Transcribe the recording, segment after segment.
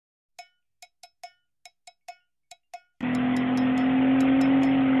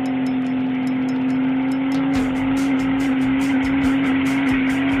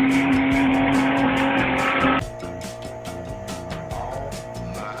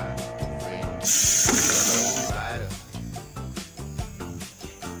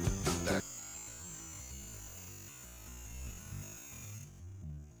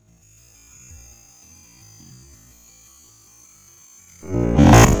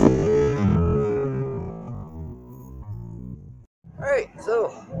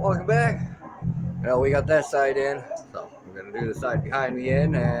welcome back. Now we got that side in, so we're gonna do the side behind me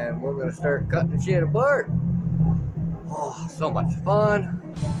in, and we're gonna start cutting shit apart. Oh, so much fun.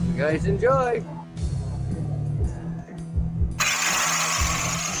 You guys enjoy.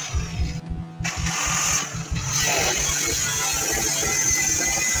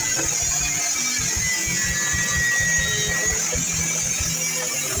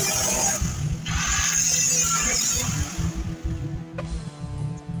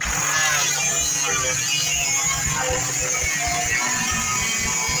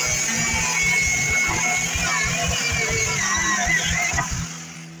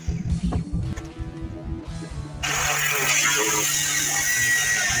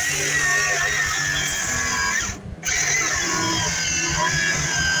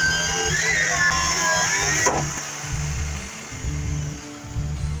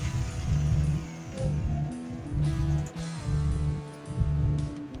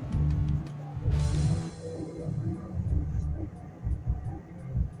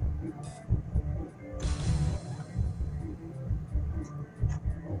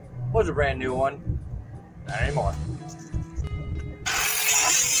 Was a brand new one. Not anymore.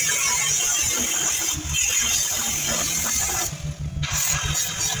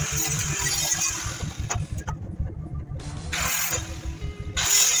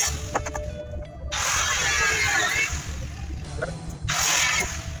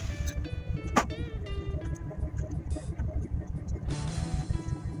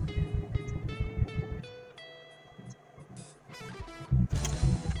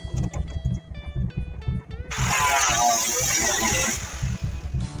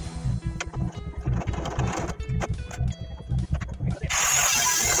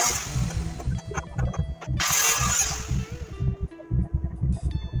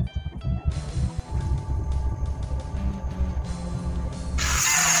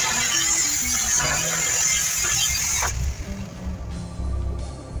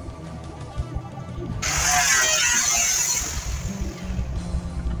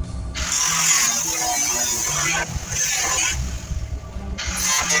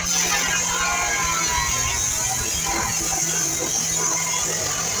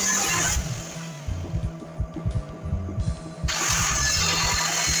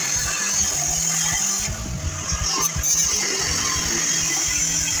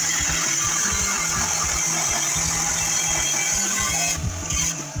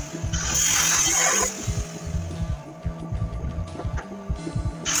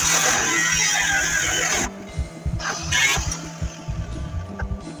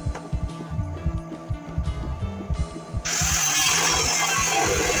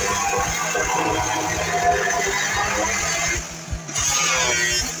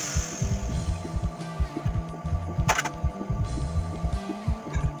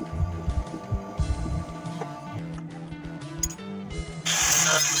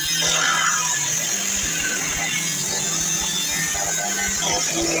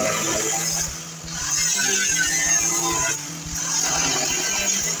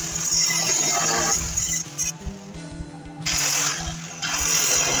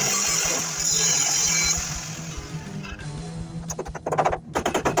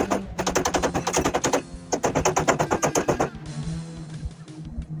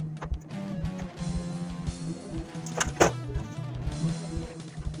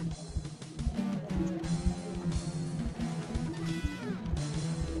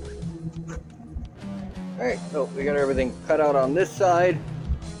 Alright, so we got everything cut out on this side,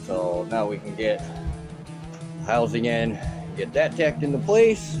 so now we can get housing in, get that tacked into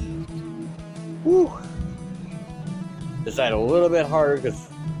place. Whew. This side a little bit harder because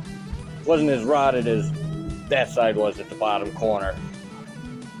it wasn't as rotted as that side was at the bottom corner.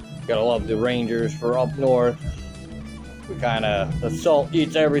 Gotta love the Rangers for up north. The salt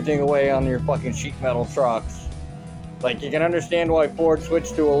eats everything away on your fucking sheet metal trucks. Like, you can understand why Ford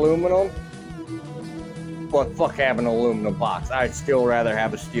switched to aluminum. But fuck having an aluminum box. I'd still rather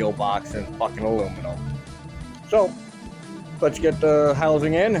have a steel box than fucking aluminum. So, let's get the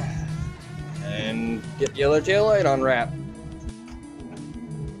housing in and get the other tail light unwrapped.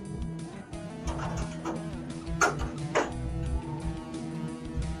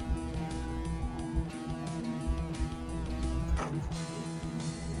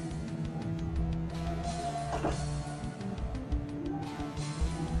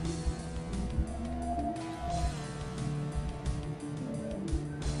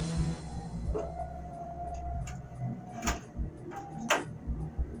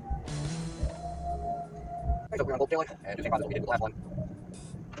 So we're going to bolt tail light and do the same process we did with the last one.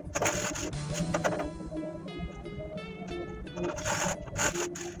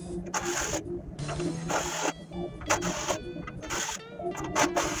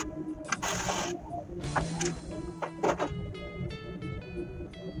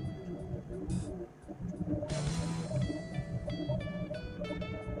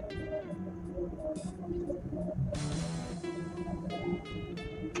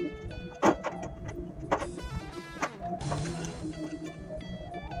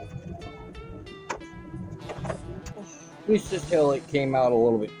 At least this taillight came out a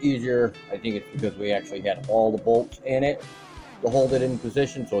little bit easier. I think it's because we actually had all the bolts in it to hold it in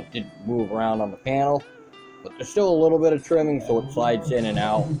position, so it didn't move around on the panel. But there's still a little bit of trimming, so it slides in and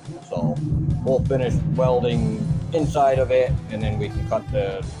out. So we'll finish welding inside of it, and then we can cut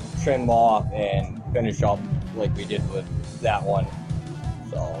the trim off and finish up like we did with that one.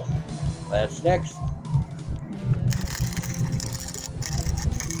 So that's next.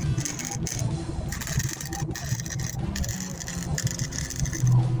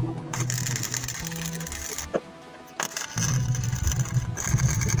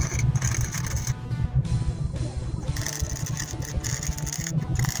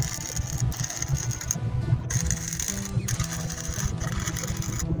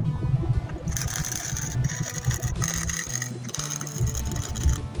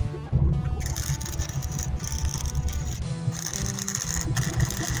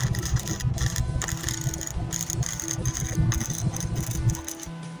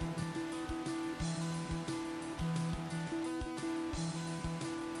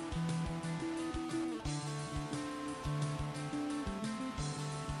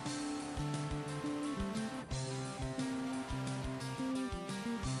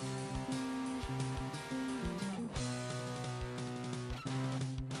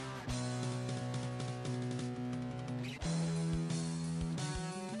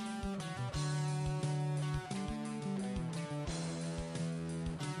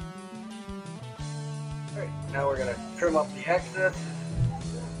 Alright, now we're going to trim up the excess,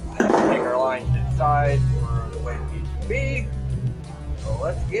 take our lines inside for the way it needs to be. So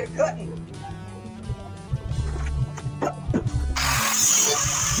let's get cutting.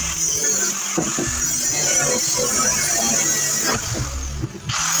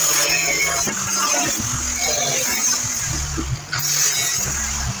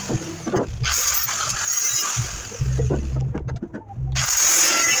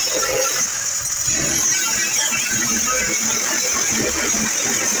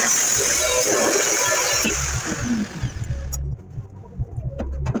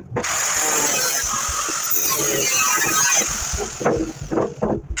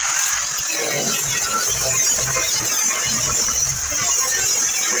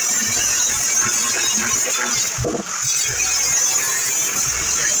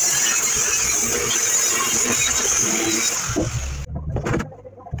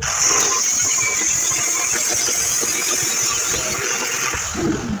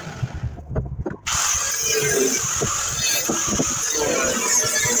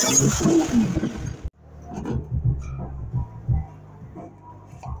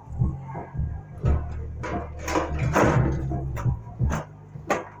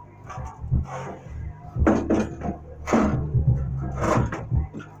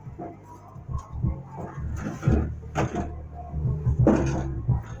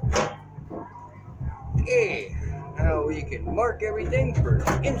 Okay, now we can mark everything for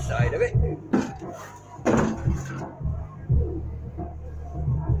the inside of it.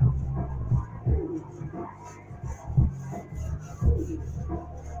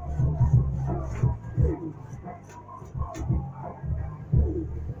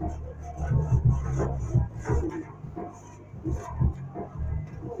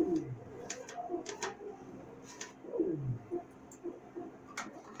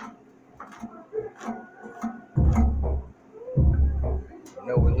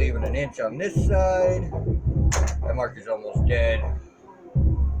 I know we're leaving an inch on this side. That marker's almost dead.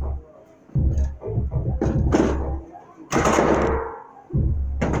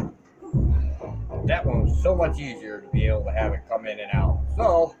 That one was so much easier to be able to have it come in and out.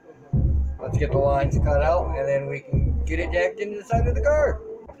 So let's get the lines cut out and then we can get it jacked into the side of the car.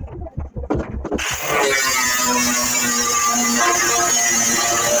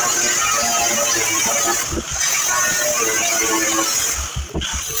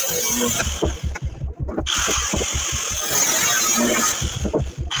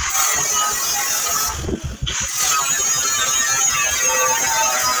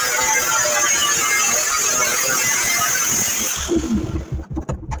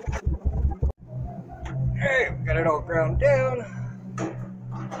 Hey, we got it all ground down.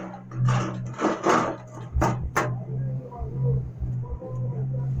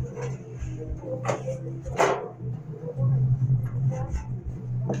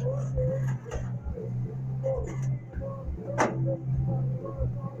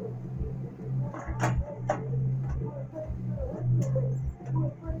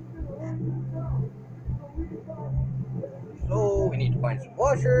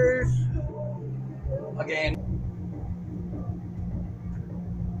 washers again.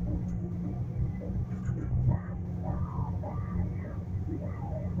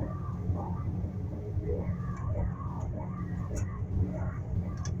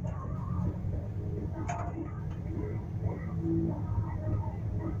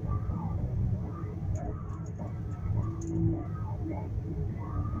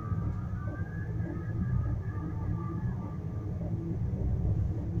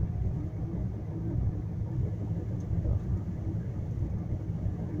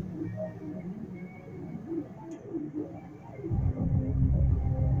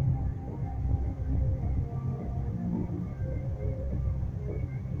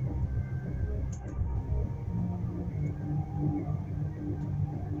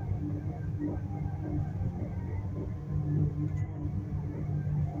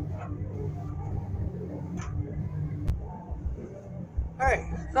 Alright,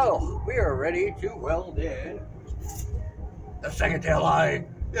 so we are ready to weld in the second tail light.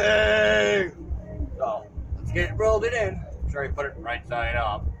 Yay! So let's get it welded in. Make sure I put it right side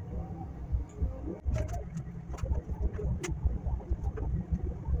up.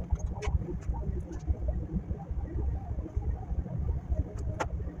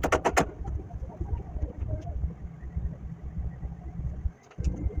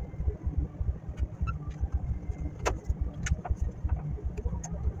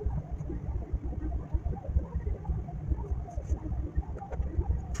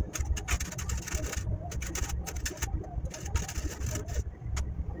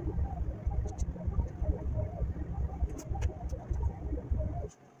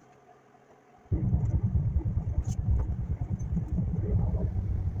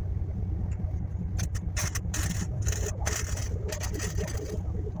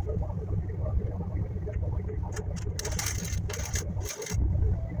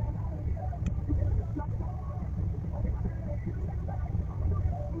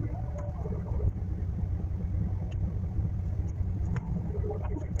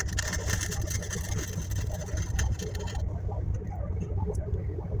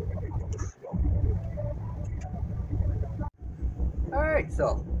 Alright,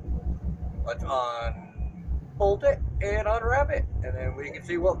 so let's unbolt it and unwrap it, and then we can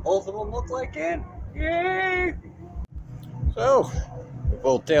see what both of them look like in. Yay! So,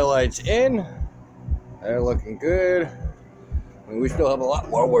 both taillights in. They're looking good. I mean, we still have a lot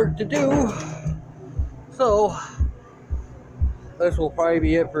more work to do. So, this will probably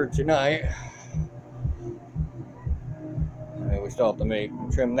be it for tonight. And we still have to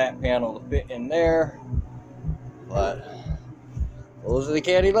trim that panel to fit in there. But those are the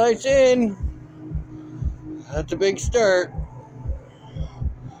caddy lights in. That's a big start.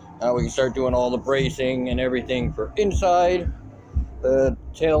 Now we can start doing all the bracing and everything for inside the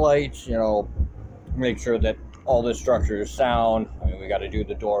tail lights, you know, make sure that all the structure is sound. I mean, we got to do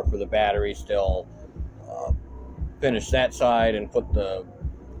the door for the battery still, finish that side and put the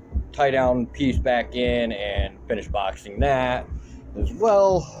tie down piece back in and finish boxing that as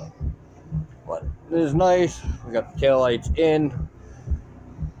well. But it is nice. We got the tail lights in.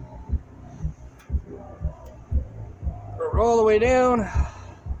 All the way down,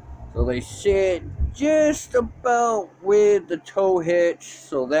 so they sit just about with the tow hitch,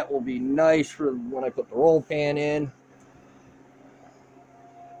 so that will be nice for when I put the roll pan in.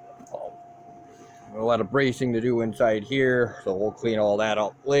 A lot of bracing to do inside here, so we'll clean all that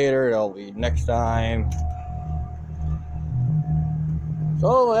up later. That'll be next time.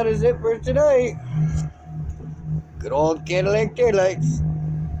 So that is it for tonight. Good old Cadillac taillights.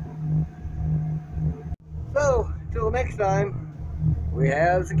 So till next time, we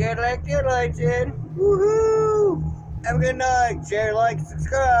have the Cadillac taillights in. Woohoo! Have a good night. Share, like,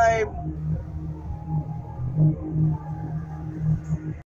 subscribe.